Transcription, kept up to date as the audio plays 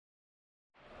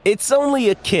It's only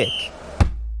a kick,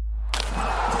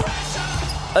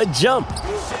 a jump,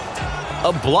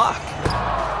 a block.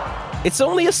 It's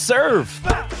only a serve.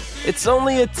 It's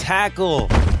only a tackle,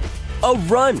 a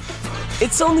run.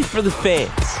 It's only for the fans.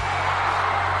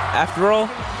 After all,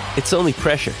 it's only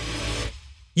pressure.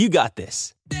 You got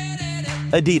this.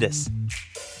 Adidas.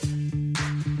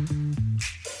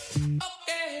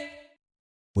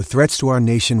 With threats to our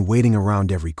nation waiting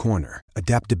around every corner,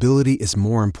 adaptability is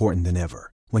more important than ever.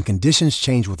 When conditions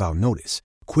change without notice,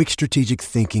 quick strategic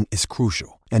thinking is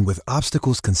crucial. And with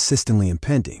obstacles consistently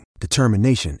impending,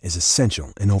 determination is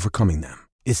essential in overcoming them.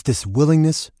 It's this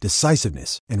willingness,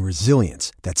 decisiveness, and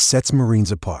resilience that sets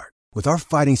Marines apart. With our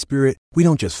fighting spirit, we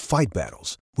don't just fight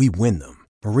battles, we win them.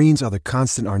 Marines are the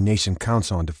constant our nation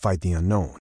counts on to fight the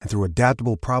unknown. And through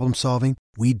adaptable problem solving,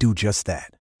 we do just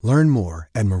that. Learn more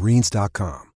at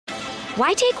marines.com.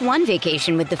 Why take one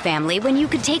vacation with the family when you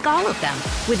could take all of them?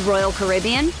 With Royal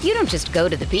Caribbean, you don't just go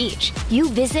to the beach. You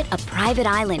visit a private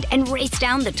island and race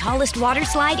down the tallest water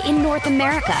slide in North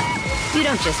America. You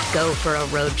don't just go for a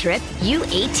road trip. You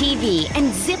ATV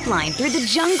and zip line through the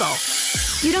jungle.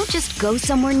 You don't just go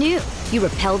somewhere new. You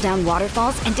rappel down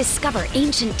waterfalls and discover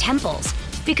ancient temples.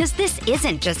 Because this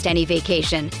isn't just any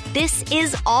vacation. This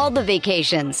is all the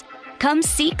vacations. Come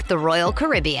seek the Royal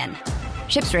Caribbean.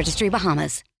 Ships Registry,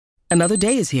 Bahamas. Another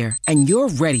day is here, and you're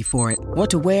ready for it. What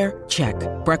to wear? Check.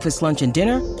 Breakfast, lunch, and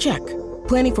dinner? Check.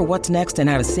 Planning for what's next and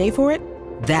how to save for it?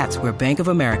 That's where Bank of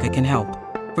America can help.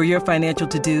 For your financial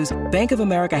to-dos, Bank of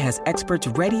America has experts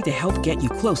ready to help get you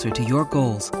closer to your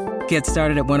goals. Get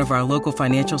started at one of our local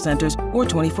financial centers or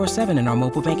 24/7 in our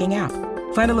mobile banking app.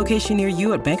 Find a location near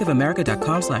you at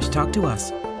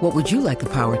bankofamerica.com/talktous. What would you like the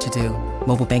power to do?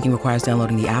 Mobile banking requires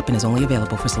downloading the app and is only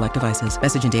available for select devices.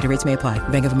 Message and data rates may apply.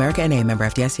 Bank of America N.A., member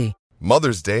FDIC.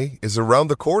 Mother's Day is around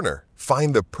the corner.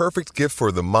 Find the perfect gift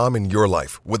for the mom in your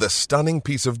life with a stunning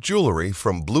piece of jewelry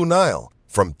from Blue Nile.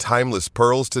 From timeless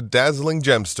pearls to dazzling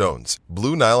gemstones,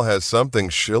 Blue Nile has something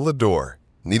she'll adore.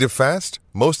 Need it fast?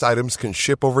 Most items can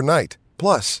ship overnight.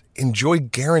 Plus, enjoy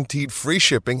guaranteed free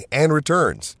shipping and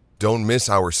returns. Don't miss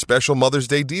our special Mother's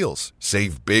Day deals.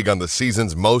 Save big on the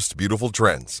season's most beautiful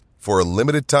trends. For a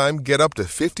limited time, get up to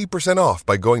 50% off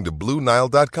by going to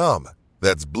BlueNile.com.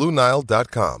 That's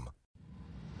BlueNile.com.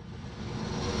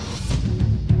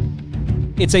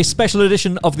 It's a special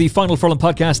edition of the Final Furlong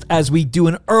podcast as we do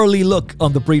an early look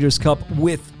on the Breeders' Cup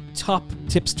with top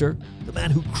tipster, the man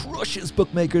who crushes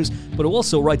bookmakers, but who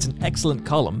also writes an excellent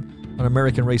column on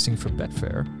American racing for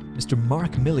Betfair. Mr.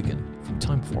 Mark Milligan from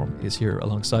Timeform is here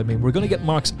alongside me. We're going to get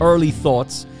Mark's early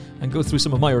thoughts and go through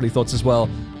some of my early thoughts as well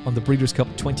on the Breeders' Cup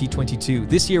 2022.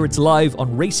 This year it's live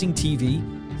on Racing TV,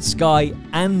 Sky,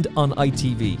 and on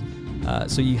ITV.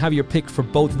 So you have your pick for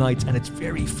both nights, and it's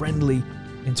very friendly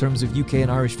in terms of UK and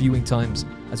Irish viewing times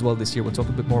as well this year. We'll talk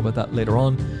a bit more about that later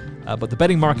on. But the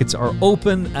betting markets are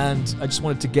open, and I just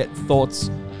wanted to get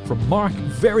thoughts from Mark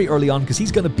very early on because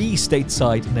he's going to be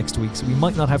stateside next week, so we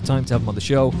might not have time to have him on the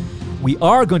show. We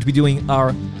are going to be doing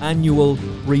our annual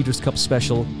Breeders' Cup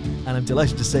special, and I'm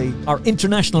delighted to say our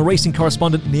international racing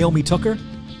correspondent Naomi Tucker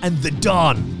and the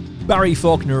Don, Barry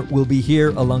Faulkner, will be here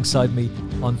alongside me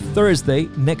on Thursday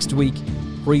next week,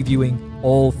 previewing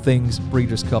all things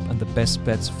Breeders' Cup and the best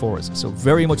bets for us. So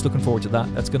very much looking forward to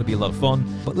that. That's going to be a lot of fun.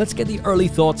 But let's get the early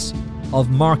thoughts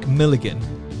of Mark Milligan.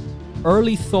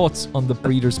 Early thoughts on the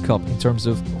Breeders' Cup in terms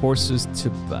of horses to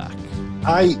back.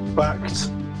 I backed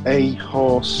a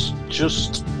horse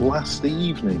just last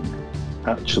evening,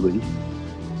 actually.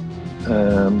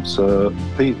 So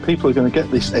people are going to get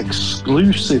this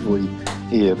exclusively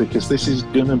here because this is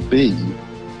going to be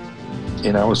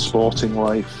in our Sporting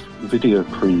Life video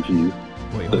preview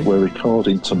that we're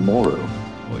recording tomorrow.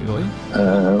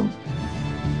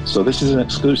 So this is an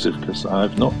exclusive because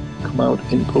I've not come out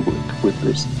in public with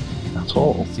this at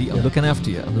all. See, I'm looking after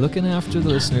you. I'm looking after the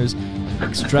listeners,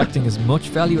 extracting as much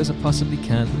value as I possibly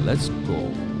can. Let's go.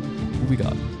 Who we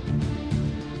got?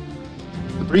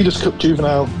 The Breeders' Cup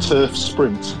Juvenile Turf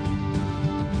Sprint.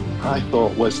 I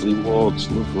thought Wesley Ward's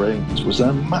Love Reigns was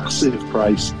a massive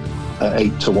price at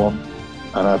 8-1,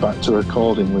 and I backed her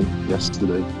accordingly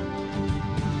yesterday.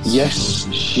 Yes,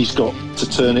 she's got to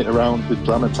turn it around with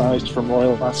Dramatised from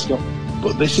Royal Ascot,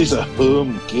 but this is a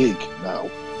home gig now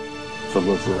for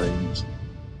Love Reigns.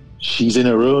 She's in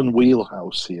her own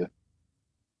wheelhouse here.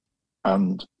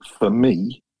 And for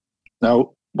me,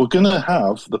 now we're going to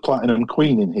have the Platinum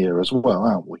Queen in here as well,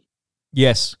 aren't we?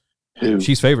 Yes.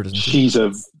 She's favoured, isn't she?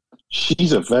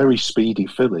 She's a very speedy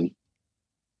filly,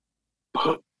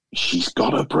 but she's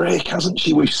got a break, hasn't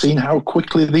she? We've seen how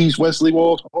quickly these Wesley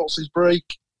Ward horses break.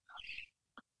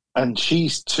 And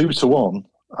she's 2-1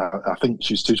 I think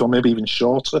she's 2-1, maybe even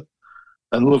shorter.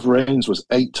 And Love Reigns was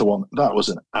 8-1. That was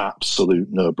an absolute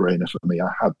no-brainer for me. I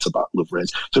had to back Love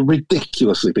Reigns. It's a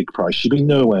ridiculously big price. She'd be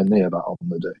nowhere near that on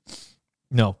the day.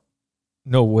 No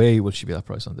way will she be that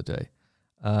price on the day.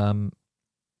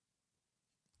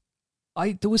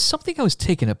 There was something I was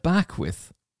taken aback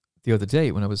with the other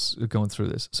day when I was going through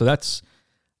this. So that's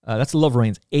Love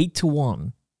Reigns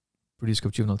 8-1. Breeders'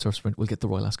 Cup Juvenile Turf Sprint. We'll get the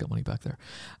Royal Ascot money back there.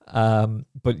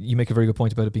 But you make a very good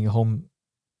point about it being a home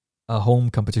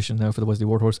competition now for the Wesley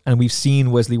Ward horse, and we've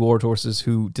seen Wesley Ward horses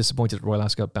who disappointed at Royal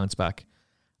Ascot bounce back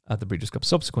at the Breeders' Cup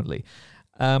subsequently.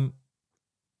 Is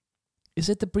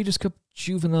it the Breeders' Cup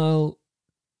Juvenile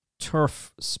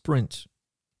Turf Sprint?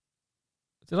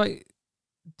 Did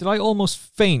I almost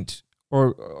faint,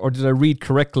 or did I read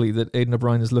correctly that Aidan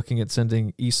O'Brien is looking at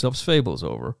sending Aesop's Fables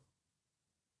over?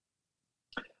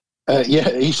 Yeah,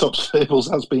 Aesop's Fables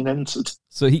has been entered.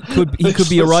 So he could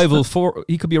be a rival for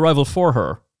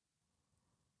her.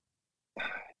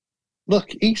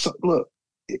 Look, Aesop. Look,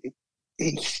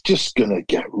 he's just gonna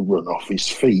get run off his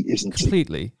feet, isn't he?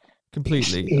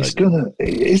 Completely. He's gonna.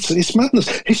 It's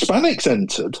madness. Hispanic's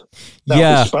entered. Now,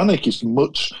 yeah, Hispanic is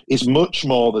much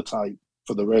more the type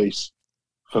for the race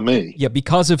for me. Yeah,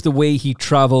 because of the way he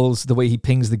travels, the way he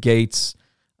pings the gates.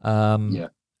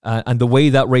 And the way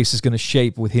that race is going to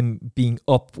shape with him being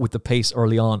up with the pace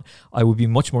early on, I would be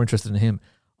much more interested in him.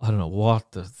 I don't know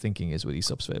what the thinking is with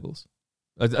Aesop's Fables.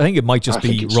 I think it might just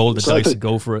be roll the dice and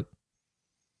go for it.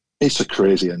 It's a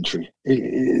crazy entry. I'd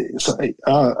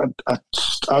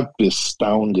be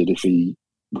astounded if he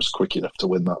was quick enough to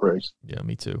win that race. Yeah,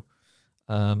 me too.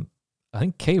 I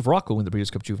think Cave Rock will win the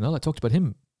Breeders' Cup Juvenile. I talked about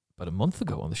him about a month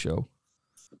ago on the show.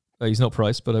 He's no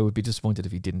price, but I would be disappointed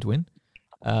if he didn't win.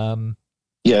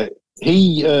 Yeah,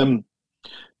 he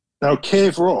now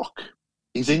Cave Rock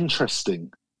is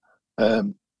interesting,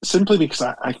 simply because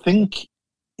I think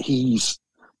he's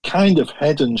kind of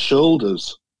head and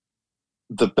shoulders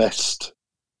the best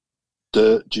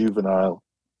dirt juvenile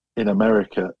in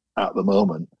America at the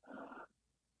moment.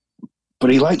 But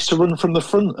he likes to run from the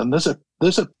front, and there's a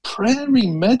Prairie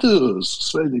Meadows.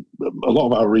 So a lot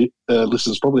of our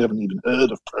listeners probably haven't even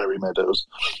heard of Prairie Meadows.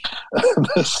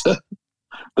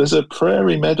 There's a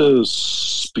Prairie Meadows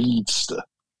speedster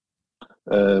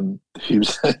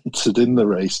who's entered in the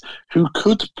race who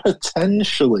could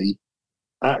potentially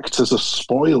act as a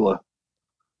spoiler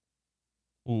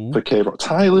for Cave Rock.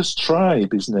 Tyler's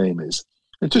Tribe, his name is.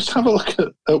 And just have a look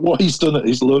at what he's done at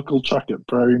his local track at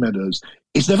Prairie Meadows.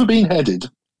 He's never been headed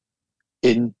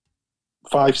in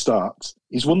 5 starts.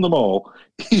 He's won them all.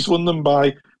 He's won them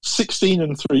by 16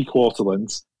 3/4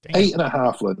 lengths,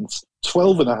 8.5 lengths,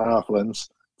 12.5 lengths,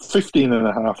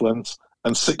 15.5 lengths,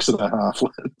 and 6.5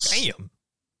 lengths. Damn.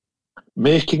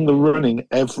 Making the running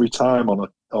every time on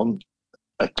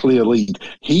a clear lead.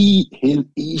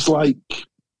 He's like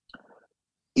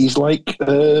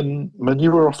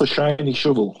manure off a shiny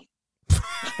shovel.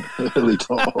 Early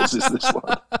doors is this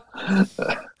one.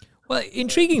 Well,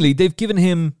 intriguingly, they've given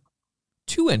him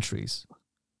 2 entries.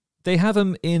 They have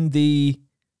him in the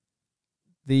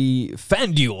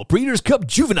FanDuel Breeders' Cup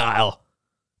Juvenile,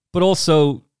 but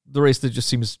also the race that just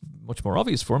seems much more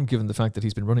obvious for him, given the fact that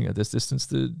he's been running at this distance,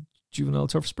 the Juvenile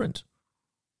Turf Sprint.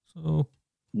 So,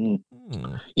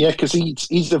 yeah, because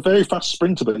he's a very fast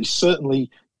sprinter, but he's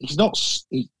not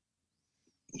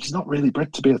really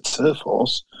bred to be a turf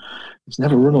horse. He's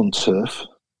never run on turf.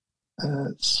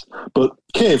 But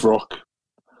Cave Rock,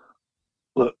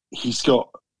 look, he's got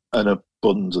an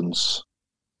abundance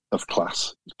of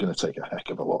class. He's going to take a heck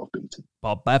of a lot of beating.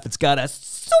 Bob Baffert's got a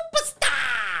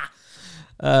superstar.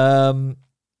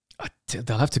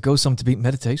 They'll have to go some to beat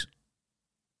Meditate.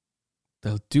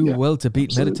 They'll do well to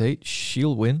beat Meditate.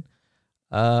 She'll win.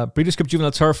 Breeders' Cup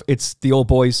Juvenile Turf, it's the old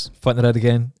boys fighting it out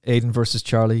again. Aidan versus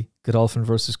Charlie. Godolphin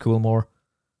versus Coolmore.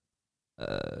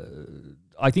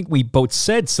 I think we both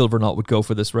said Silverknot would go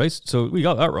for this race, so we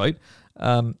got that right.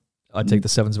 I'd take the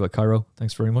 7s about Cairo.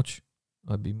 Thanks very much.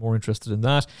 I'd be more interested in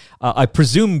that. I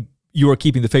presume you are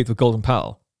keeping the faith with Golden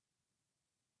Pal.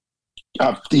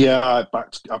 I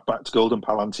backed Golden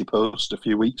Pal anti-post a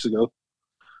few weeks ago.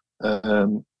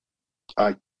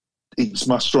 It's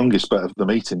my strongest bet of the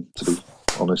meeting, to be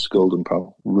honest. Golden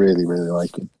Pal, really, really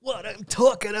like him. What I'm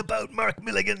talking about, Mark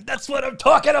Milligan. That's what I'm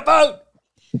talking about.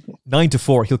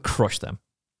 9-4, he'll crush them.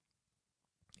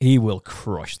 He will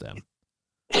crush them.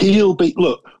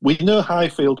 Look, we know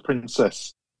Highfield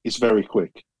Princess is very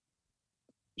quick.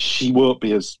 She won't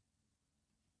be as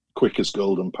quick as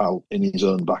Golden Pal in his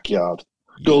own backyard.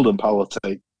 Yeah. Golden Pal will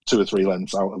take 2 or 3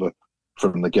 lengths out of her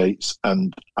from the gates,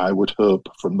 and I would hope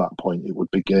from that point it would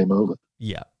be game over.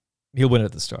 Yeah, he'll win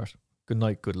at the start. Good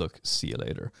night, good luck. See you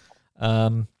later.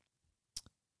 I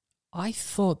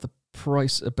thought the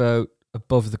price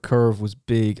above the curve was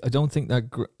big. I don't think that...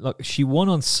 Look, she won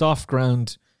on soft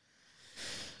ground.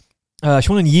 She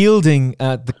won on yielding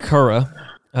at the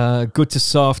Curragh. Good to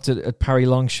soft at Parry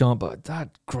Longchamp, but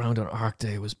that ground on Arc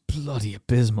Day was bloody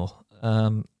abysmal.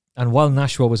 And while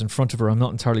Nashua was in front of her, I'm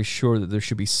not entirely sure that there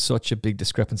should be such a big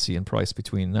discrepancy in price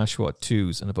between Nashua at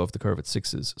 2s and above the curve at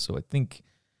 6s. So I think,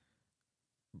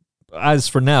 as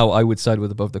for now, I would side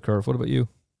with above the curve. What about you?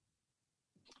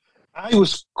 I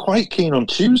was quite keen on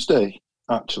Tuesday,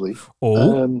 actually.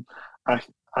 Oh, I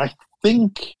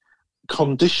think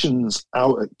conditions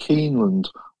out at Keeneland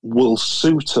will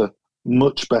suit her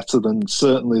much better than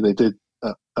certainly they did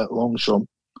at Longchamp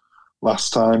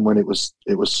last time when it was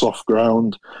soft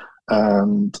ground,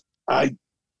 and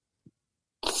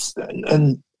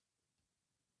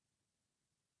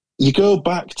you go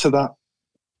back to that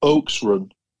Oaks run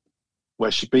where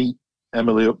she beat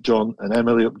Emily Upjohn, and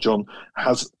Emily Upjohn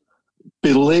has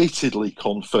belatedly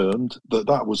confirmed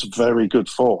that was very good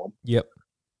form. Yep.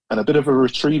 And a bit of a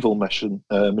retrieval mission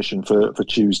for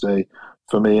Tuesday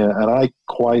for me, and I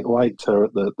quite liked her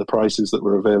at the prices that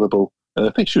were available. I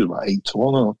think she was about 8-1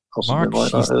 or something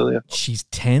like that earlier. She's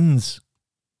 10s.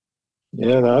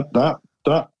 Yeah, that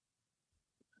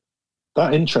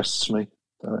interests me.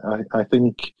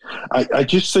 I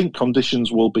just think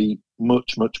conditions will be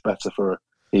much better for her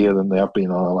here than they have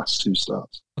been on our last 2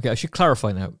 starts. Okay, I should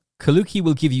clarify now. Kaluki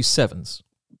will give you 7s.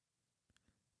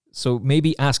 So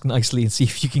maybe ask nicely and see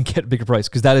if you can get a bigger price,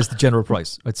 because that is the general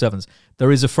price at 7s.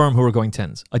 There is a firm who are going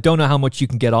 10s. I don't know how much you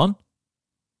can get on,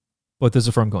 but there's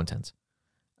a firm going 10s.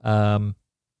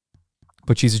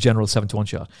 But she's a general 7-1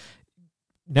 shot.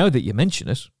 Now that you mention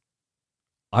it,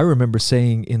 I remember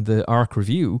saying in the ARC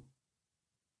review,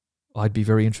 I'd be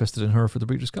very interested in her for the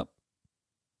Breeders' Cup.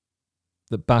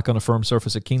 That back on a firm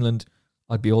surface at Keeneland,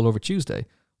 I'd be all over Tuesday.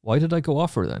 Why did I go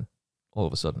off her then, all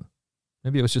of a sudden?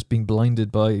 Maybe I was just being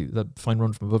blinded by that fine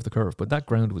run from above the curve. But that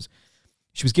ground was...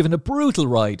 She was given a brutal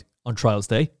ride on Trials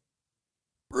Day.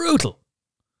 Brutal.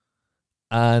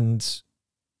 And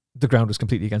the ground was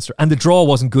completely against her. And the draw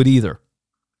wasn't good either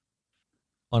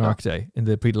on Arc Day in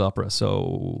the Prix de l'Opera.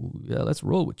 So, yeah, let's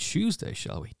roll with Tuesday,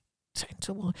 shall we?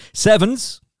 10-1.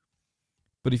 7s.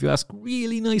 But if you ask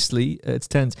really nicely, it's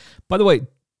 10s. By the way,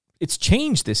 it's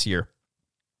changed this year.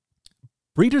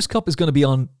 Breeders' Cup is going to be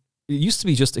on... It used to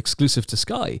be just exclusive to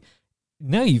Sky.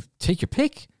 Now you take your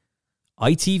pick.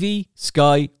 ITV,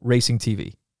 Sky, Racing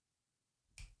TV.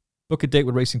 Book a date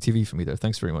with Racing TV for me there.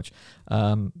 Thanks very much.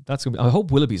 That's gonna be, I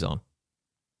hope Willoughby's on.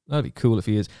 That'd be cool if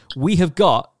he is. We have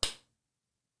got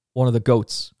one of the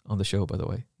GOATs on the show, by the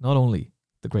way. Not only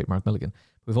the great Mark Milligan,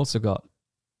 we've also got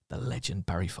the legend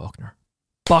Barry Faulkner.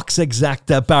 Box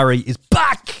Exacta Barry is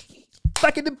back!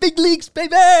 Back in the big leagues,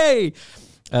 baby!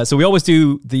 So we always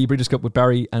do the Breeders' Cup with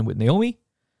Barry and with Naomi.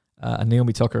 And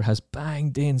Naomi Tucker has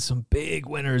banged in some big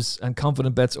winners and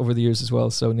confident bets over the years as well.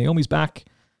 So Naomi's back.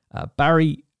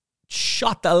 Barry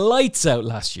shot the lights out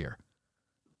last year.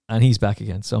 And he's back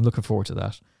again. So I'm looking forward to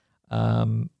that.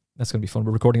 That's going to be fun.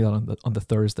 We're recording that on the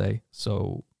Thursday.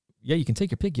 So yeah, you can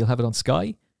take your pick. You'll have it on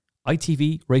Sky,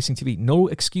 ITV, Racing TV. No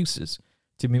excuses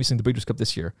to be missing the Breeders' Cup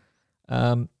this year.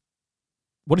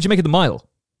 What did you make of the mile?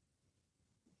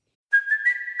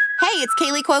 Hey, it's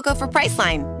Kaylee Cuoco for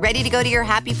Priceline. Ready to go to your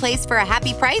happy place for a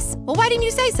happy price? Well, why didn't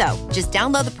you say so? Just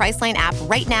download the Priceline app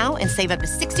right now and save up to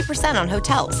 60% on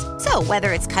hotels. So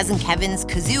whether it's Cousin Kevin's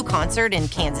Kazoo Concert in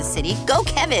Kansas City, go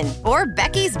Kevin, or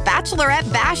Becky's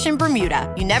Bachelorette Bash in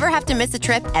Bermuda, you never have to miss a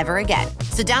trip ever again.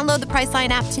 So download the Priceline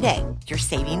app today. Your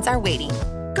savings are waiting.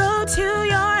 Go to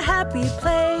your happy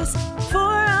place for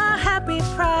a happy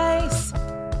price.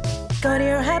 Go to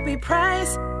your happy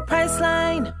price,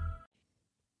 Priceline.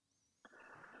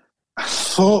 I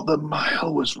thought the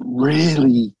mile was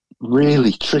really,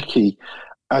 really tricky.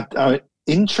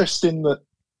 Interesting that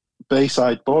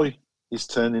Bayside Boy is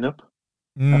turning up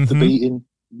after beating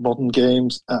Modern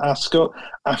Games at Ascot.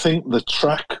 I think the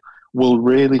track will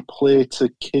really play to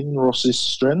Kinross's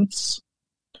strengths.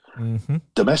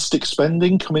 Domestic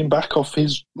spending coming back off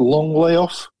his long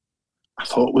layoff, I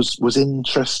thought was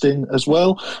interesting as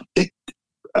well.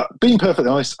 Being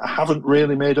perfectly honest, I haven't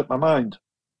really made up my mind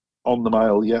on the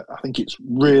mile yet. I think it's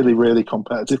really, really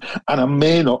competitive, and I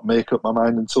may not make up my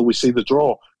mind until we see the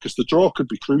draw, because the draw could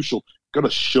be crucial. Got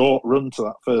a short run to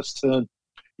that first turn.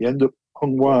 You end up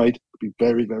hung wide, it'd be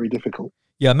very, very difficult.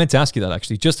 Yeah, I meant to ask you that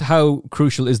actually. Just how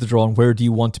crucial is the draw, and where do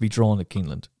you want to be drawn at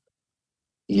Keeneland?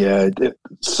 Yeah,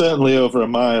 certainly over a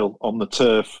mile on the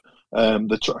turf.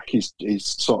 The track is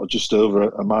sort of just over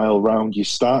a mile round. You're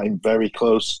starting very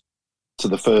close to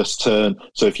the first turn.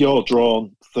 So if you're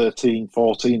drawn 13,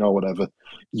 14 or whatever,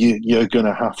 you're going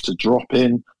to have to drop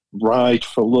in, ride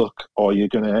for luck, or you're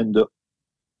going to end up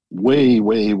way,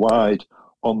 way wide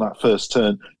on that first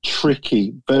turn.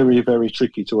 Tricky, very, very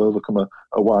tricky to overcome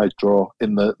a wide draw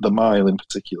in the mile in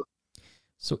particular.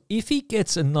 So if he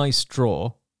gets a nice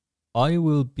draw, I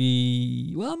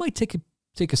might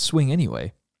take a swing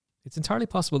anyway. It's entirely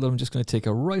possible that I'm just going to take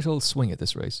a right old swing at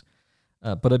this race.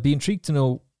 But I'd be intrigued to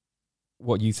know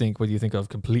what you think, whether you think I've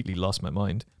completely lost my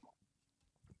mind.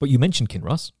 But you mentioned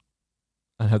Kinross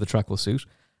and how the track will suit.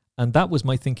 And that was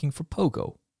my thinking for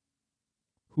Pogo,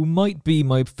 who might be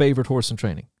my favourite horse in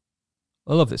training.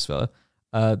 I love this fella.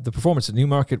 The performance at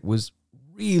Newmarket was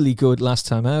really good last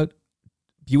time out.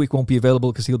 Buick won't be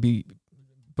available because he'll be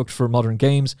booked for Modern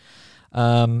Games.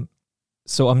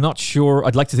 So I'm not sure.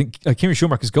 I'd like to think Kieran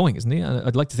Schumacher is going, isn't he?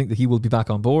 I'd like to think that he will be back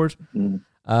on board.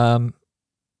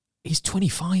 He's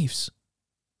 25s.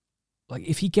 Like,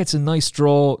 if he gets a nice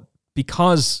draw,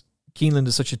 because Keeneland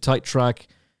is such a tight track,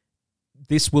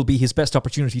 this will be his best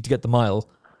opportunity to get the mile.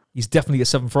 He's definitely a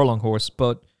 7 furlong horse,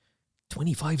 but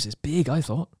 25s is big, I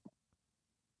thought.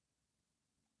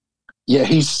 Yeah,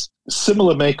 he's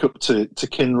similar makeup to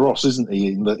Kinross, isn't he?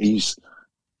 In that he's,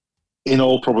 in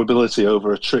all probability,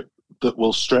 over a trip that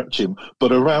will stretch him.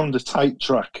 But around a tight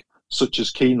track such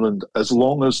as Keeneland, as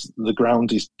long as the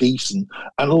ground is decent,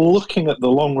 and looking at the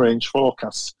long-range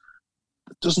forecasts,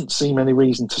 there doesn't seem any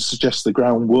reason to suggest the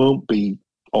ground won't be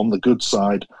on the good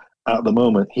side at the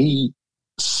moment. He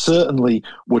certainly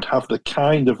would have the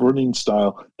kind of running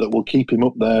style that will keep him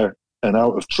up there and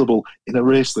out of trouble in a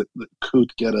race that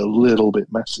could get a little bit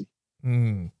messy.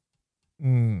 Right,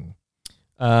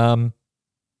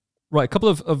 a couple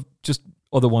of just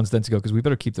other ones then to go, because we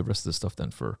better keep the rest of the stuff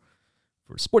then for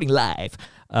Sporting Live.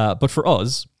 But for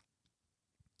us,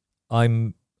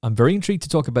 I'm very intrigued to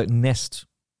talk about Nest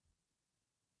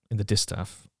in the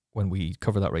distaff when we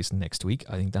cover that race next week.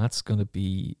 I think that's going to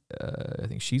be, I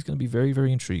think she's going to be very,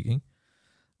 very intriguing.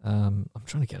 I'm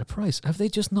trying to get a price. Have they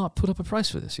just not put up a price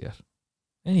for this yet?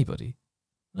 Anybody?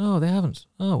 No, they haven't.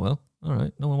 Oh, well, all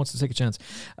right. No one wants to take a chance.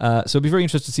 So it'll be very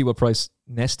interesting to see what price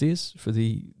Nest is for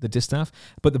the distaff.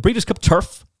 But the Breeders' Cup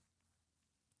Turf,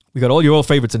 we got all your old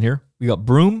favourites in here. We got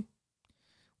Broom.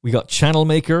 We got Channel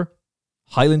Maker.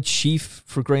 Highland Chief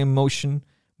for Graham Motion.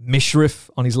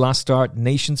 Mishriff on his last start.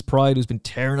 Nation's Pride, who's been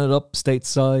tearing it up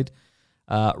stateside.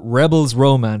 Rebels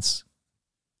Romance.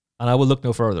 And I will look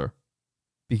no further,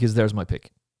 because there's my pick.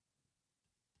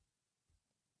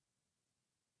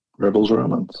 Rebels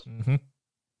Romance.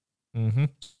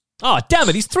 Oh, damn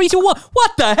it. He's 3-1.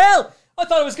 What the hell? I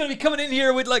thought I was going to be coming in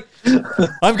here with, like,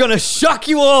 I'm going to shock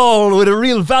you all with a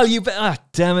real value.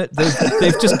 Damn it.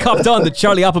 They've just copped on that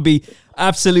Charlie Appleby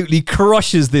absolutely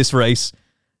crushes this race.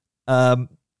 I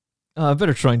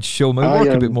better try and show my work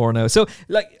a bit more now. So,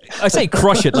 like, I say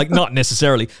crush it, like, not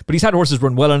necessarily, but he's had horses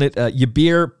run well on it.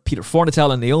 Yabir, Peter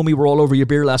Fornatel and Naomi were all over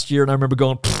Yabir last year, and I remember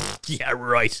going, yeah,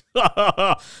 right.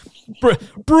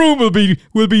 Broom will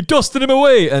be dusting him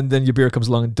away. And then Yabir comes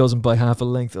along and does him by half a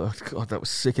length. Oh, God, that was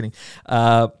sickening.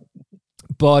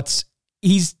 But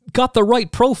he's got the right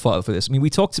profile for this. I mean, we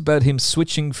talked about him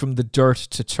switching from the dirt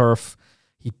to turf.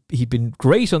 He'd been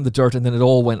great on the dirt, and then it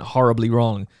all went horribly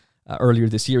wrong. Earlier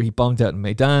this year, he bombed out in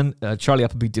Maidan. Charlie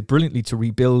Appleby did brilliantly to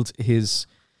rebuild his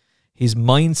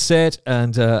mindset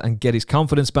and get his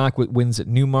confidence back with wins at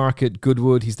Newmarket,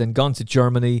 Goodwood. He's then gone to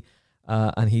Germany,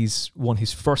 and he's won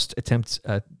his first attempt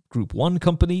at Group 1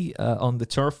 company on the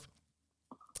turf.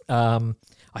 I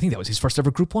think that was his first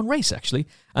ever Group 1 race, actually.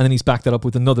 And then he's backed that up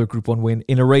with another Group 1 win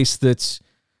in a race that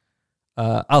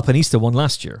Alpinista won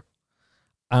last year.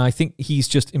 And I think he's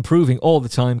just improving all the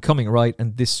time, coming right,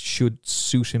 and this should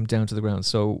suit him down to the ground.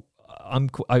 So I'm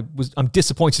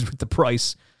disappointed with the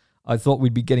price. I thought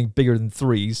we'd be getting bigger than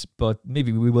 3s, but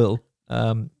maybe we will.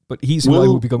 But he's who I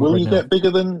will be going with right now.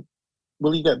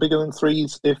 Will you get bigger than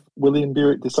 3s if William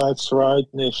Buick decides to ride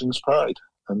Nation's Pride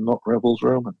and not Rebels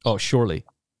Romance? Oh, surely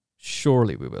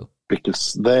we will.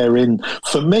 Because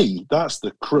for me, that's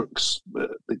the crux.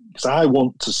 Because I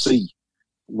want to see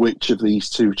which of these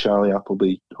two Charlie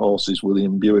Appleby horses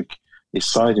William Buick is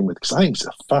siding with, because I think it's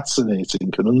a fascinating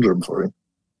conundrum for him.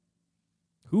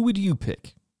 Who would you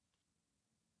pick?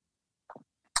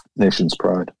 Nation's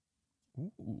Pride.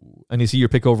 Ooh. And is he your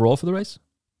pick overall for the race?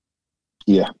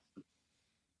 Yeah.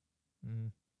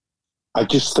 I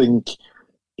just think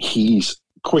he's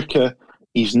quicker,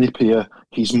 he's nippier,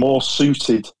 he's more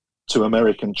suited to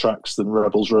American tracks than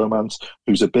Rebels Romance,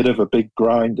 who's a bit of a big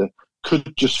grinder.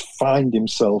 Could just find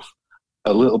himself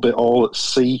a little bit all at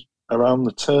sea around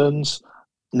the turns.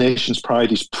 Nation's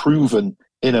Pride is proven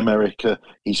in America.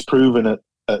 He's proven at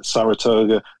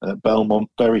Saratoga and at Belmont,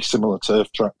 very similar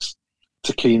turf tracks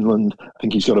to Keeneland. I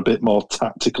think he's got a bit more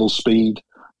tactical speed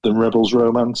than Rebels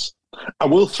Romance. I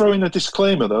will throw in a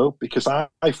disclaimer, though, because I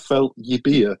felt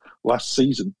Yibia last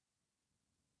season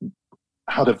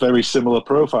had a very similar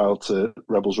profile to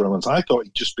Rebels Romance. I thought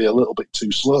he'd just be a little bit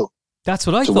too slow. That's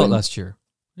what I thought last year.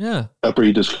 Yeah. A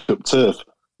Breeders' Cup turf.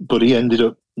 But he ended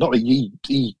up,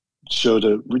 he showed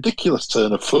a ridiculous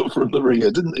turn of foot from the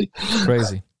rear, didn't he?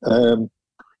 Crazy.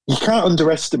 You can't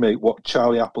underestimate what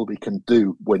Charlie Appleby can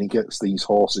do when he gets these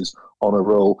horses on a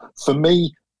roll. For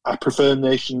me, I prefer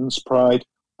Nation's Pride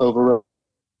over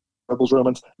Rebels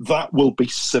Romance. That will be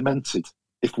cemented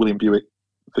if William Buick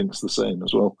thinks the same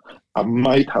as well. I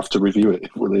might have to review it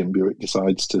if William Buick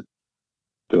decides to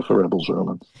go for Rebels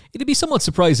Romance. It'd be somewhat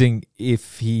surprising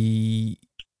if he...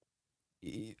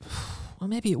 Well,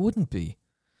 maybe it wouldn't be.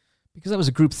 Because that was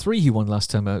a Group 3 he won last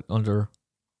time out under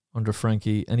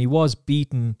Frankie, and he was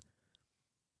beaten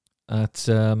at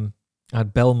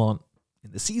Belmont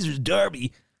in the Caesars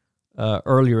Derby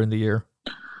earlier in the year.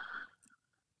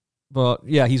 But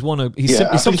yeah, he's won a. He's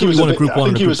subsequently won a Group 1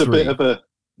 and a Group 3. I think he was a bit of a.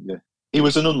 Yeah, he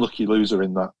was an unlucky loser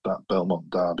in that Belmont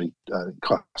Derby,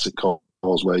 classic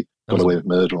Causeway. Got away with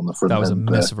murder on the front. That was a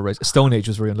mess of a race. Stone Age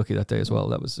was very unlucky that day as well.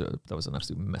 That was an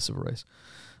absolute mess of a race.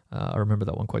 I remember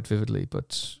that one quite vividly.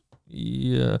 But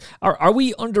yeah, are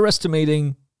we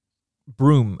underestimating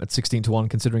Broome at 16-1,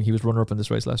 considering he was runner-up in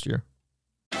this race last year?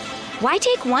 Why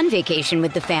take one vacation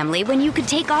with the family when you could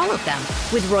take all of them?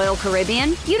 With Royal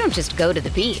Caribbean, you don't just go to the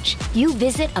beach. You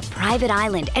visit a private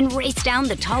island and race down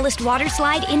the tallest water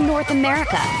slide in North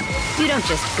America. You don't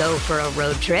just go for a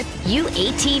road trip. You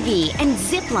ATV and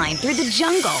zip line through the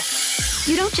jungle.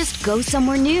 You don't just go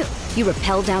somewhere new. You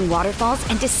rappel down waterfalls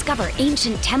and discover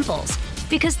ancient temples.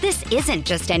 Because this isn't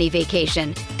just any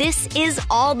vacation. This is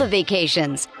all the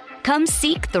vacations. Come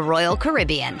seek the Royal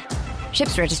Caribbean.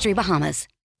 Ships Registry, Bahamas.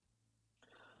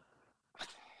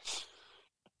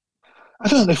 I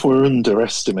don't know if we're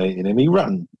underestimating him. He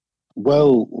ran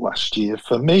well last year.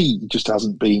 For me, he just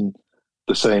hasn't been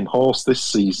the same horse this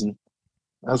season,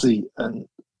 has he? And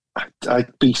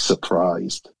I'd be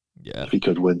surprised if he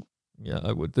could win. Yeah,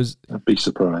 I would. I'd be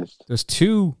surprised. There's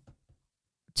two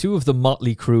of the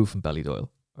motley crew from Ballydoyle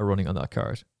are running on that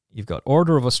card. You've got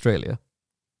Order of Australia,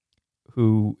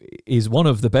 who is one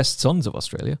of the best sons of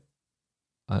Australia,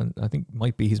 and I think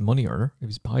might be his money earner, if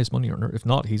he's the highest money earner. If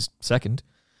not, he's second.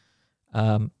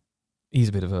 He's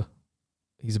a bit of a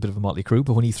motley crew,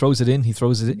 but when he throws it in,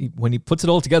 when he puts it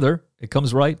all together, it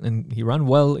comes right, and he ran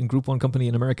well in Group 1 company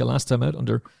in America last time out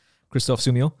under Christophe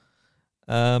Soumillon.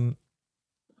 And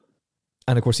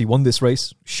of course he won this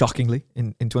race, shockingly,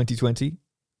 in 2020.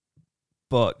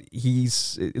 But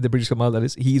he's, the British Cup Mile, that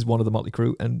is, he's one of the motley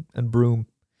crew, and Broome.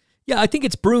 Yeah, I think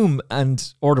it's Broome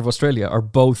and Order of Australia are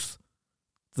both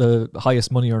the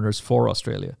highest money earners for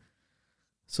Australia.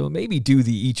 So maybe do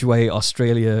the each way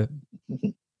Australia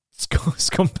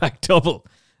scumbag double,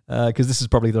 because this is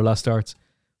probably their last starts.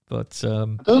 But I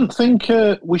don't think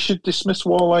we should dismiss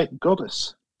Warlike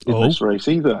Goddess in this race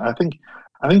either. I think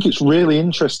it's really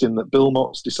interesting that Bill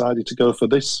Mott's decided to go for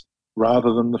this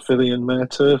rather than the filly and mare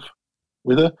turf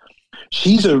with her.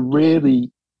 She's a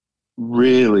really,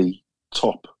 really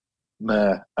top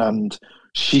mare, and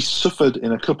she suffered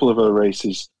in a couple of her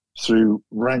races through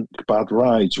rank bad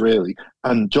rides, really,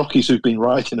 and jockeys who've been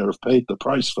riding her have paid the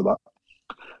price for that.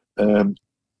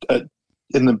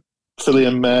 In the filly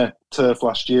and mare turf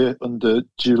last year under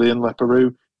Julien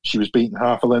Leparoux, she was beaten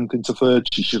half a length into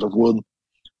third. She should have won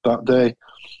that day.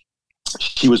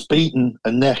 She was beaten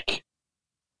a neck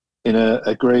in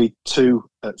a Grade 2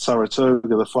 at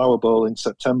Saratoga, the Flower Bowl in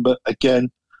September.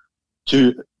 Again,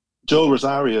 Joel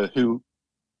Rosario, who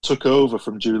took over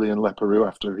from Julien Leparoux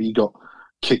after he got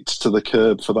kicked to the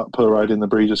curb for that poor ride in the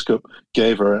Breeders' Cup,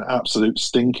 gave her an absolute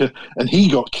stinker, and he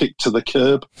got kicked to the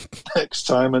curb next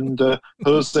time, and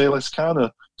Jose Lescano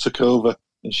took over,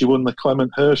 and she won the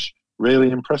Clement Hirsch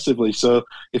really impressively. So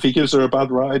if he gives her a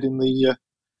bad ride in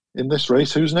this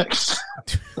race, who's next?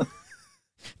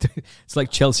 It's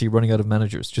like Chelsea running out of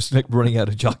managers, just like running out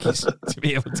of jockeys to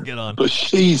be able to get on. But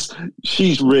she's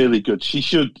really good. She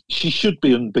should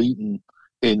be unbeaten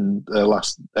in the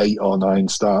last 8 or 9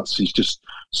 starts. She's just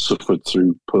suffered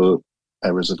through poor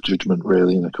errors of judgment,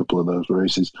 really, in a couple of those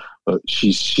races. But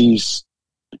she's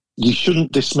you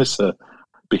shouldn't dismiss her,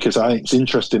 because it's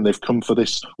interesting they've come for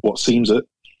this, what seems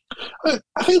I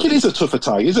think it is a tougher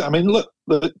tie, is it? I mean, look,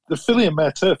 the filly and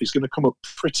mare turf is going to come up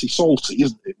pretty salty,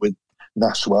 isn't it, with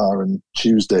Nashua and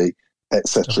Tuesday,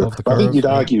 etc. I think you'd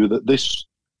argue that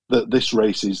this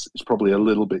race is probably a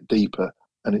little bit deeper,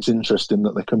 and it's interesting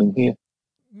that they're coming here.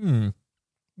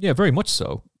 Yeah, very much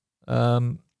so.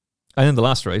 And then the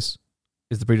last race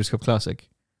is the Breeders' Cup Classic.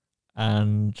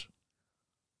 And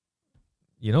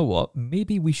you know what?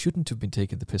 Maybe we shouldn't have been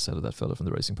taking the piss out of that fella from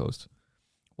the Racing Post.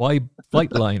 Why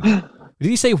Flightline? Did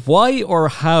he say why or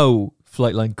how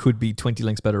Flightline could be 20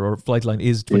 lengths better, or Flightline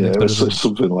is 20 lengths better? Yeah,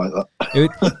 something like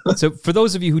that. So for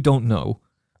those of you who don't know,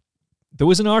 there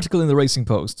was an article in the Racing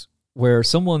Post where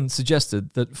someone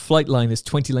suggested that Flightline is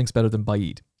 20 lengths better than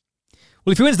Baaeed.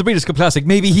 Well, if he wins the Breeders' Cup Classic,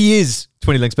 maybe he is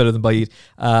 20 lengths better than Baaeed.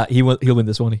 He'll win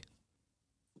this one.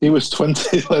 He was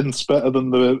 20 lengths better than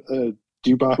the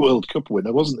Dubai World Cup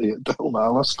winner, wasn't he, at Del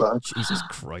Mar last time? Jesus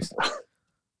Christ.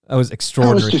 That was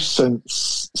extraordinary. That was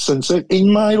just since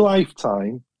in my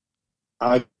lifetime,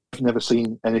 I've never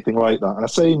seen anything like that. And I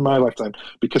say in my lifetime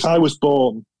because I was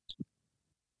born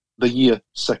the year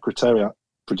Secretariat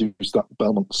produced that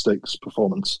Belmont Stakes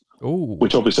performance,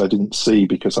 which obviously I didn't see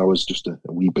because I was just a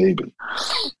wee baby.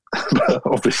 But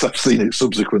obviously I've seen it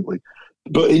subsequently.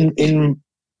 But in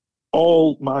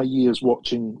all my years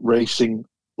watching racing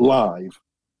live,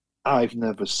 I've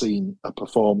never seen a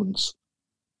performance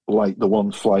like the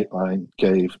one Flightline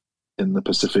gave in the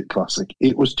Pacific Classic.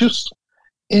 It was just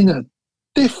in a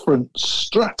different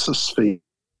stratosphere.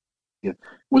 It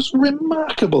was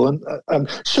remarkable, and I'm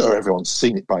sure everyone's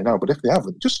seen it by now, but if they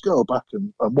haven't, just go back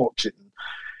and watch it.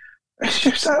 It's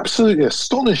just absolutely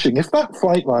astonishing. If that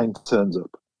Flightline turns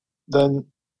up, then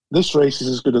this race is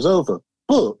as good as over.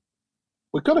 But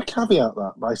we've got to caveat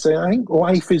that by saying I think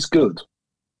Life is Good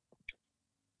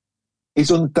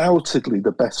is undoubtedly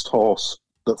the best horse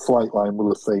that Flightline will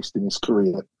have faced in his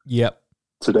career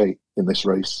today in this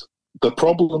race. The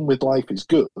problem with Life is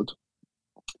Good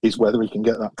is whether he can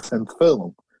get that 10th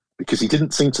furlong, because he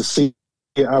didn't seem to see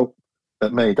it out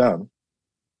at Meydan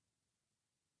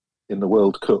in the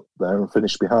World Cup there and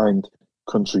finish behind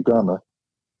Country Grammar.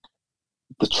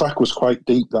 The track was quite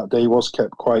deep that day, was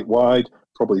kept quite wide,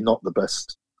 probably not the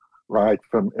best ride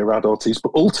from Irad Ortiz,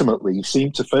 but ultimately he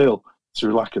seemed to fail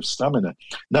through lack of stamina.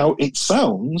 Now, it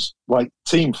sounds like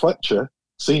Team Pletcher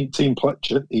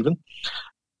even,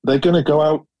 they're going to go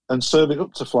out and serve it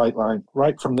up to Flightline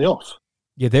right from the off.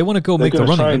 Yeah, they want to go make the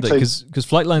running, don't they? Because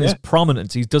Flightline is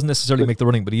prominent. He doesn't necessarily make the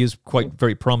running, but he is quite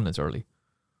very prominent early.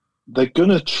 They're going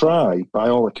to try, by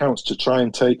all accounts, to try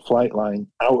and take Flightline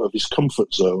out of his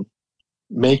comfort zone,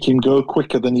 make him go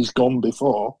quicker than he's gone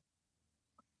before,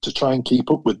 to try and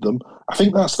keep up with them. I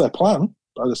think that's their plan,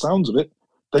 by the sounds of it.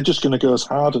 They're just going to go as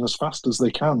hard and as fast as they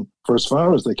can for as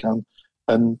far as they can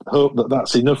and hope that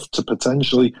that's enough to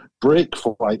potentially break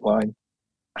Flightline.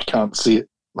 I can't see it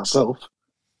myself.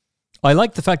 I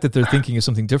like the fact that they're thinking of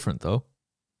something different, though,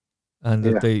 and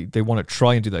that they want to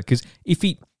try and do that. Because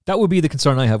that would be the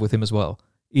concern I have with him as well.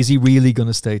 Is he really going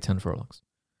to stay 10 furlongs?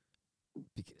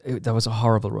 That was a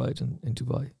horrible ride in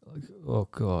Dubai. Like, oh,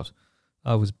 God.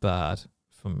 That was bad.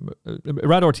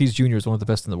 Irad Ortiz Jr. is one of the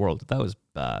best in the world. That was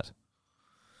bad.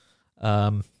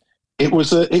 It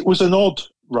was an odd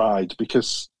ride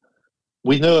because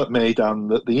we know at Meydan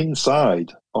that the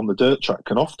inside on the dirt track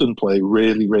can often play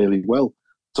really, really well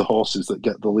to horses that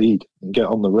get the lead and get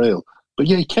on the rail. But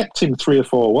yeah, he kept him 3 or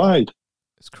 4 wide.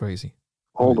 It's crazy.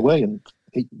 All the way, and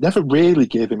he never really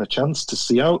gave him a chance to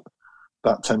see out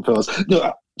that 10 furlongs.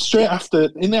 No, straight after,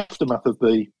 in the aftermath of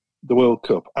the World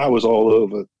Cup, I was all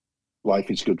over Life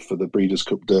is Good for the Breeders'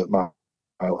 Cup Dirt Mile.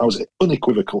 I was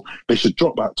unequivocal. They should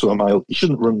drop back to a mile. He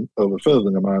shouldn't run over further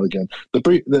than a mile again.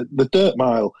 The Dirt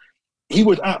Mile, he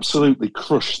would absolutely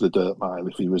crush the Dirt Mile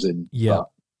if he was in that.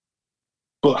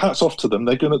 But hats off to them.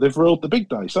 They've rolled the big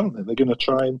dice, haven't they? They're going to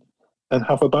try and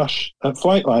have a bash at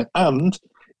Flightline. And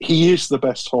he is the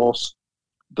best horse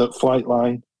that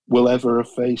Flightline will ever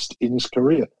have faced in his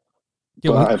career.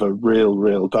 But I have a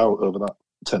real doubt over that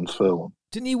 10th furlong.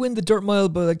 Didn't he win the Dirt Mile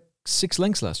by like 6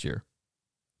 lengths last year?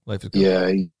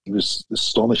 Yeah, he was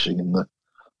astonishing in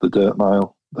the Dirt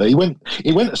Mile. He went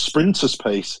at sprinter's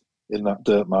pace in that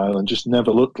Dirt Mile and just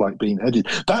never looked like being headed.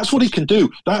 That's what he can do.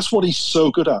 That's what he's so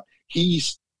good at.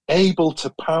 He's able to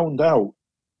pound out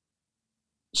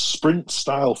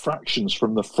sprint-style fractions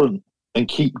from the front and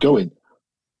keep going.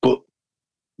 But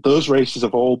those races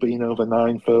have all been over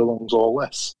 9 furlongs or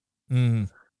less.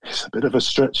 It's a bit of a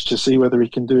stretch to see whether he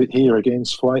can do it here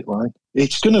against Flightline.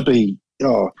 It's going to be...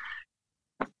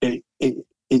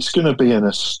 it's going to be an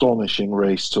astonishing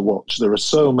race to watch. There are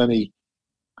so many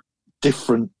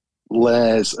different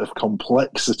layers of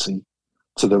complexity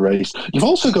to the race. You've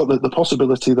also got the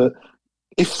possibility that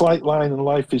if Flightline and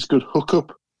Life is Good hook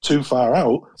up too far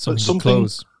out, something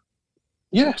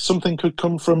could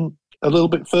come from a little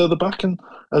bit further back and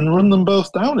run them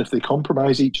both down if they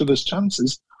compromise each other's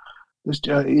chances.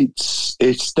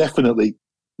 It's definitely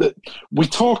we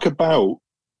talk about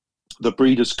the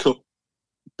Breeders' Cup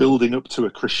building up to a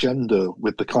crescendo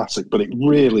with the Classic, but it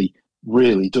really,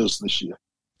 really does this year.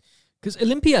 Because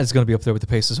Olympiad's going to be up there with the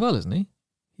pace as well, isn't he?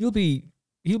 He'll be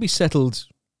settled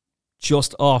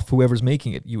just off whoever's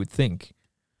making it, you would think.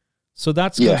 So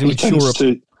that's going to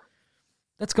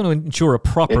ensure a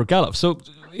proper gallop. So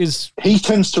he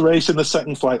tends to race in the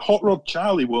second flight. Hot Rod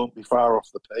Charlie won't be far off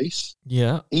the pace.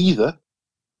 Yeah. Either.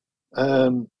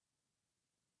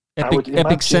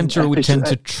 Epicenter would tend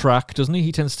to track, doesn't he?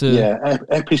 He tends to. Yeah,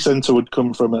 Epicenter would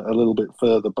come from a little bit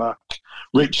further back.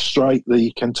 Rich Strike,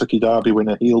 the Kentucky Derby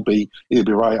winner, he'll be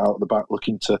right out the back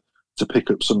looking to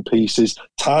pick up some pieces.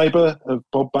 Tiber of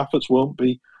Bob Baffert's won't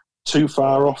be too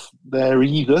far off there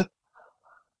either.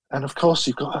 And of course,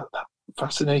 you've got that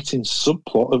fascinating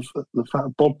subplot of the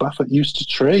fact Bob Baffert used to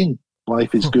train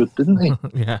Life is Good, didn't he?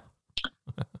 Yeah.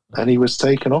 And he was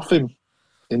taken off him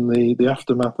in the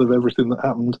aftermath of everything that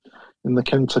happened in the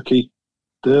Kentucky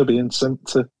Derby and sent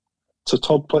to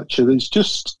Todd Pletcher. It's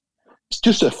just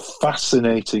a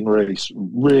fascinating race.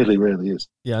 Really, really is.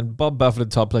 Yeah, and Bob Baffert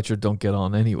and Todd Pletcher don't get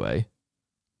on anyway,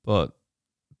 but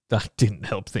that didn't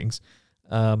help things.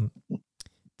 The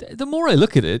more I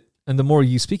look at it, and the more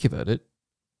you speak about it,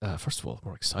 first of all, the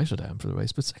more excited I am for the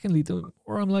race, but secondly, the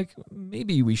more I'm like,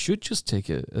 maybe we should just take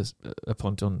a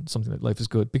punt on something like Life is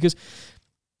Good, because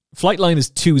Flightline is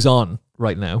 2's on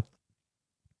right now,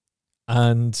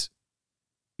 and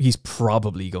he's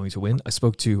probably going to win. I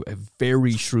spoke to a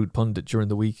very shrewd pundit during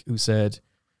the week who said,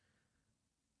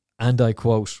 and I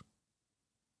quote,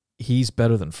 he's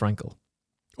better than Frankel.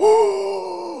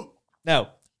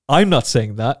 Now, I'm not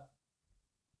saying that,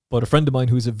 but a friend of mine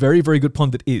who's a very, very good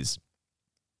pundit is.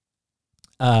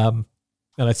 And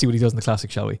let's see what he does in the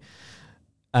Classic, shall we?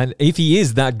 And if he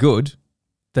is that good,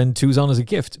 then 2's on as a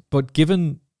gift. But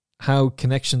given how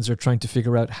connections are trying to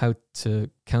figure out how to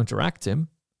counteract him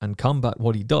and combat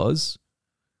what he does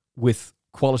with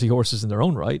quality horses in their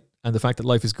own right, and the fact that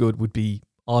Life is Good would be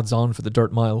odds on for the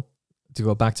Dirt Mile to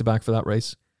go back-to-back for that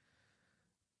race,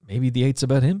 maybe the 8's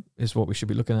about him is what we should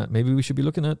be looking at. Maybe we should be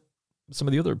looking at some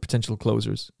of the other potential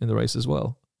closers in the race as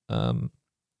well.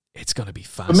 It's going to be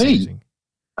fascinating.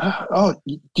 For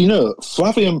me,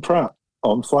 Flavien Prat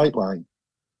on Flightline,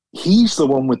 he's the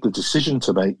one with the decision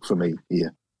to make for me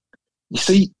here. You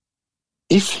see,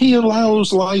 if he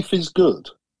allows Life is Good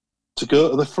to go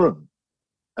to the front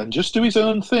and just do his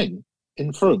own thing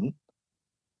in front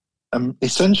and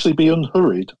essentially be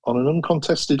unhurried on an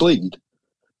uncontested lead,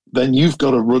 then you've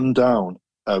got to run down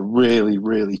a really,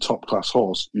 really top-class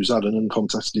horse who's had an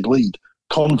uncontested lead.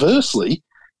 Conversely,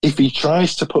 if he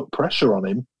tries to put pressure on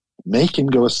him, make him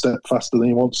go a step faster than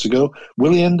he wants to go,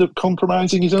 will he end up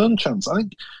compromising his own chance?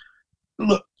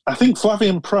 I think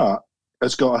Flavien Prat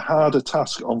has got a harder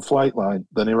task on Flightline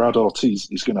than Irad Ortiz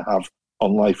is going to have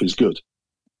on Life is Good.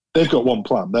 They've got one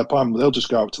plan. Their plan, they'll just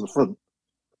go out to the front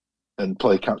and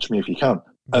play catch me if you can.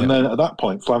 Yeah. And then at that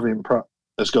point, Flavien Prat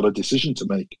has got a decision to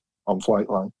make on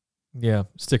Flightline. Yeah,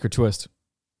 stick or twist.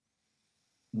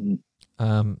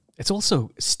 It's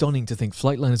also stunning to think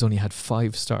Flightline has only had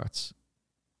 5 starts.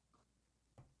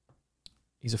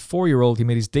 He's a 4-year-old. He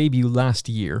made his debut last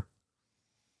year.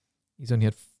 He's only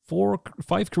had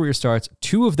 5 career starts,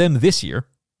 2 of them this year.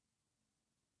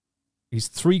 He's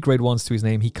 3 grade 1s to his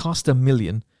name. He cost $1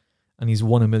 million, and he's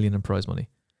won $1 million in prize money.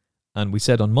 And we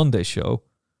said on Monday's show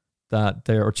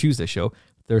or Tuesday's show,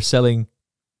 they're selling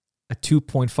a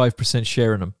 2.5%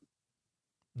 share in him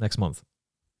next month.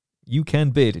 You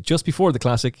can bid just before the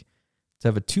Classic to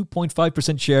have a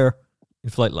 2.5% share in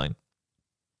Flightline.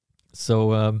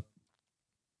 So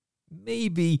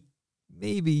maybe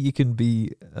you can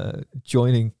be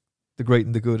joining the great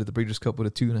and the good at the Breeders' Cup with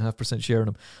a 2.5% share in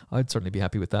him. I'd certainly be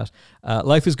happy with that.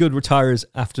 Life is Good retires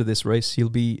after this race. He'll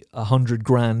be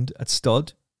 $100,000 at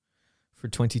stud for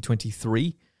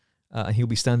 2023. And he'll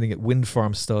be standing at Wind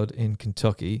Farm Stud in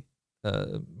Kentucky.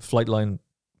 Flightline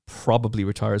probably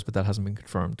retires, but that hasn't been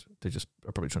confirmed. They just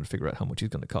are probably trying to figure out how much he's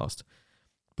going to cost.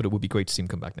 But it would be great to see him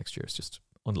come back next year. It's just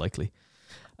unlikely.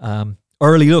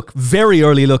 Very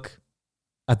early look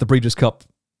at the Breeders' Cup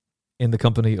in the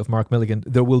company of Mark Milligan.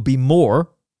 There will be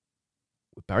more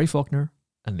with Barry Faulkner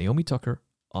and Naomi Tucker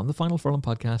on the Final Furlong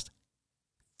podcast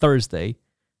Thursday,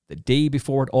 the day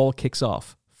before it all kicks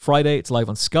off. Friday, it's live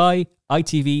on Sky,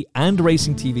 ITV, and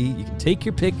Racing TV. You can take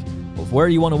your pick of where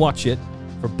you want to watch it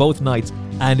for both nights,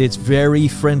 and it's very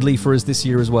friendly for us this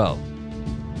year as well.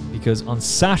 Because on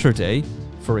Saturday,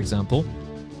 for example,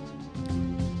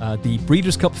 the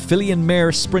Breeders' Cup Filly and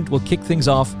Mare Sprint will kick things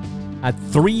off at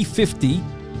 3:50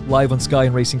 live on Sky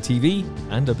and Racing TV,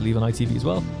 and I believe on ITV as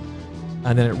well.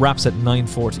 And then it wraps at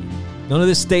 9:40. None of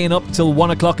this staying up till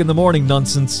 1 o'clock in the morning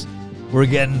nonsense. We're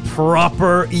getting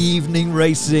proper evening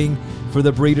racing for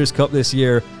the Breeders' Cup this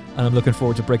year, and I'm looking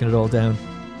forward to breaking it all down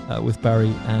with Barry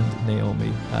and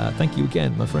Naomi. Thank you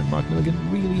again, my friend Mark Milligan.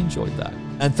 Really enjoyed that.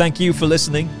 And thank you for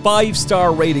listening.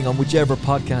 5-star rating on whichever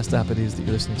podcast app it is that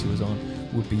you're listening to us on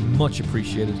would be much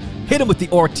appreciated. Hit them with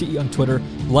the RT on Twitter.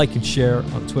 Like and share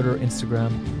on Twitter,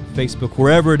 Instagram, Facebook,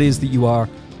 wherever it is that you are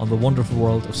on the wonderful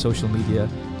world of social media.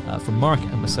 From Mark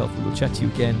and myself, we will chat to you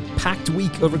again. Packed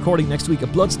week of recording next week. A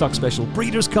Bloodstock special,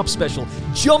 Breeders' Cup special,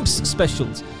 Jumps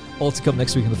specials. All to come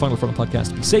next week on the Final Furlong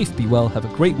podcast. Be safe, be well, have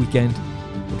a great weekend.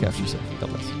 Look after yourself. God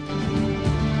bless.